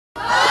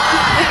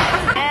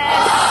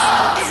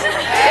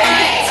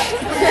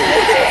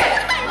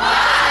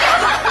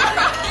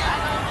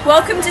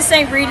Welcome to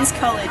St. Rita's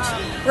College.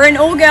 We're an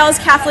all-girls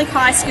Catholic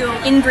high school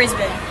in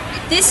Brisbane.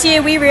 This year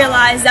we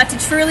realised that to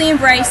truly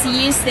embrace the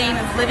year's theme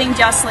of living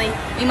justly,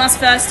 we must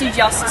first do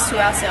justice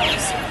to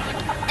ourselves.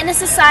 In a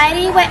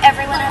society where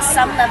everyone has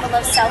some level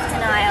of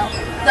self-denial,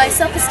 low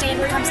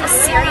self-esteem becomes a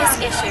serious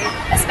issue,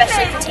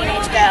 especially for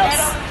teenage girls.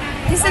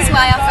 This is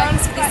why our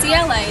focus for the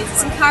CLAs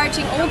is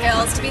encouraging all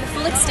girls to be the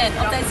full extent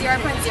of their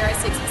 0.06%,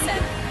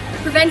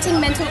 preventing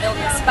mental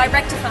illness by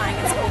rectifying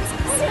its causes.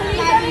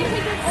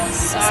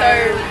 So,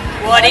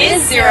 what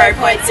is 0.06%?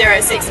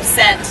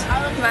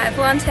 My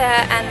blonde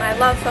hair and my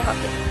love for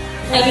hockey.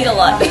 I eat a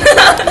lot.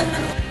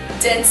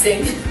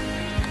 Dancing.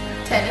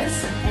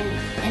 Tennis.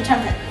 And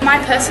trumpet. My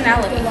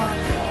personality.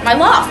 My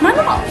laugh.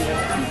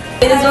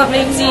 It is what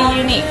makes you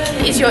unique.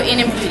 Is your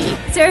inner beauty.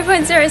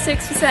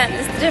 0.06%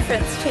 is the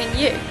difference between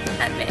you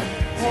and me.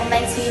 What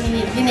makes you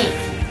unique?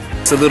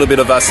 It's a little bit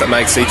of us that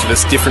makes each of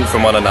us different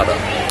from one another.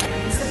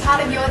 It's the part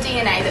of your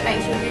DNA that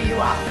makes you who you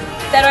are.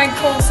 They don't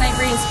call St.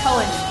 Rita's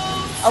College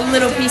a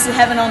little piece of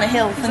heaven on a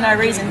hill for no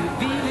reason.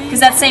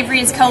 Because at St.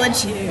 Rita's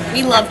College,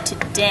 we love to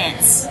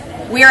dance.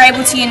 We are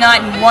able to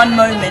unite in one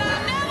moment,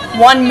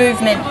 one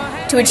movement,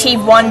 to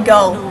achieve one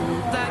goal,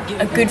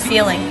 a good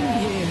feeling.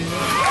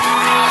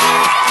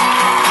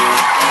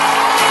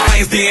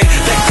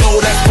 That glow,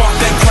 that spark,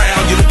 that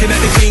crown. You're looking at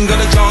the king of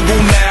the jungle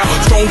now.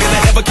 Stronger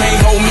than ever,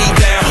 can't hold me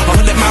down.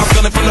 100 miles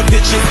gunning from the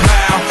pitch's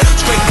mouth.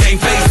 Straight game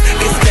face,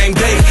 it's game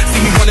day.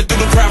 See me running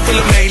through the crowd full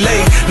of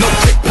melee. No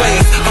trick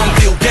plays, I'm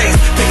Bill Gates.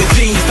 Take a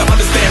genius to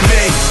understand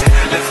me.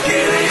 Let's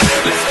get it,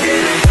 let's get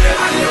it.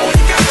 I know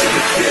you got to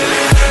be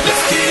feeling.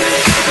 Let's get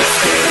it, let's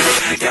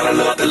get it. Gotta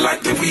love the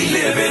life that we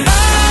live in.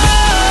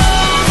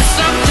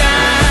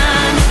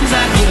 Sometimes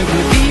I get a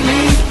good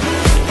feeling.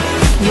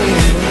 Yeah.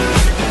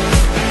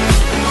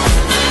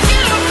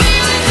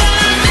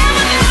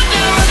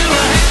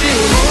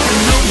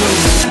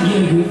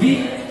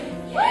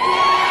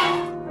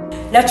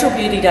 Natural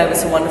Beauty Day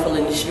was a wonderful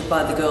initiative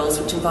by the girls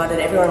which invited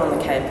everyone on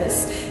the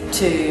campus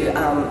to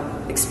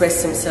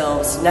express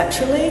themselves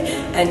naturally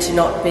and to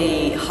not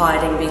be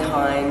hiding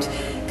behind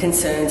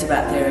concerns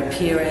about their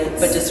appearance,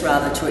 but just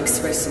rather to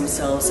express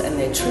themselves and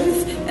their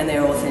truth and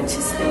their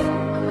authenticity.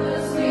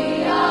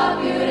 We are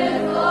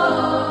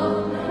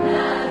beautiful, no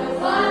matter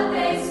what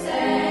they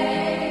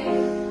say.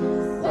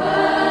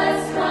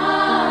 Words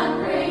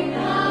can't bring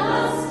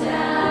us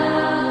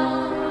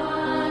down,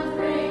 can't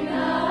bring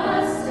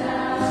us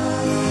down.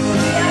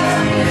 We are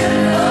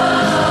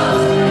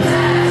beautiful, no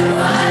matter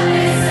what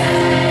they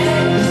say.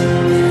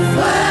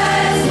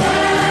 Words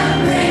can't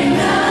bring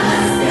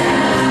us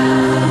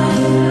down.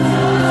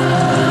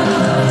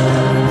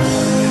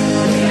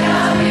 We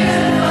are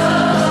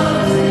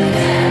beautiful in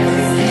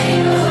every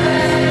single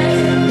way.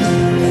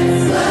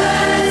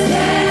 Words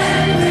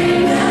can't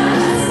bring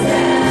us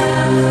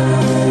down.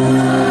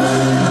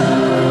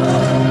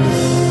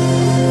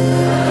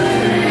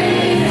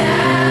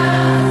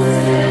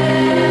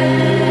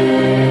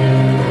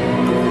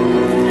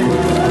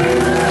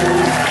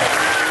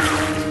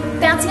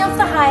 Bouncing off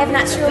the high of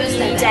Natural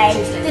Beauty Day,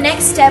 the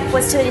next step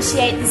was to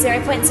initiate the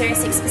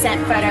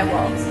 0.06% photo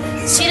wall.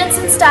 Students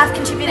and staff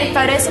contributed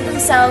photos of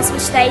themselves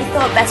which they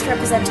thought best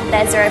represented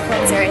their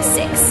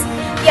 0.06.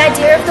 The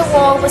idea of the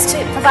wall was to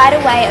provide a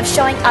way of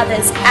showing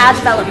others our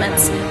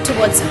developments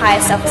towards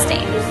higher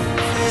self-esteem.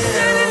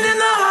 Standing in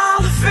the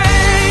Hall of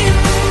Fame,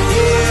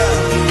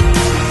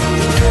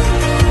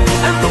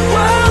 yeah. And the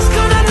world's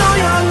gonna know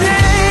your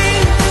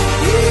name,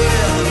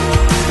 yeah.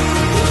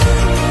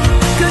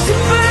 'Cause you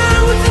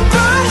burn with the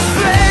brightest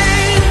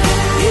flame,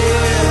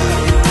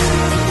 yeah.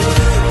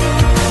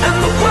 And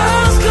the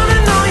world's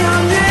gonna know your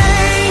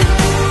name,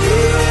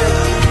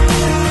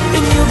 yeah.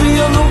 And you'll be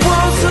on the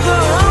walls of the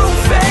Hall of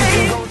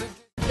Fame.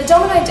 The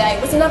Domino Day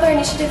was another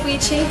initiative we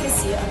achieved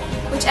this year,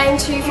 which aimed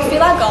to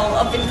fulfill our goal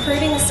of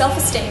improving the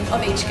self-esteem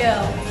of each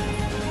girl.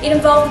 It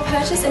involved the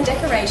purchase and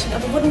decoration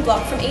of a wooden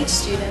block from each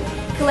student,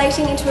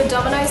 collating into a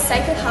domino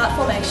Sacred Heart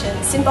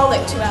formation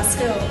symbolic to our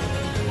school.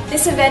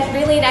 This event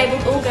really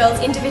enabled all girls'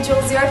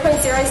 individual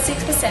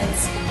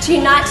 0.06% to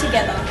unite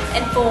together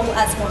and fall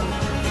as one.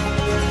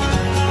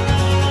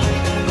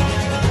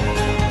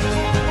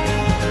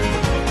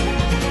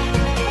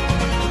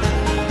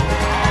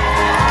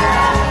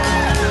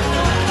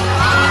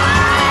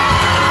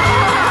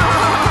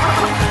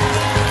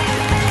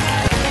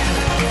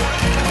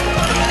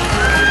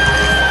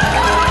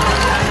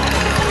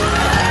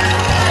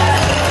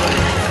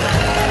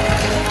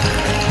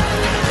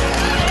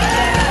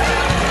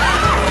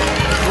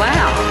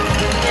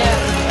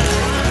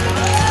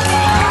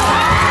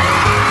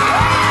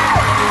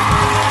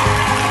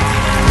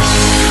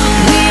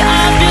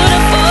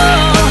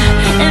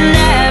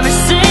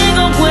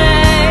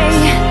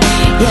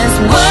 Yes,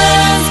 what?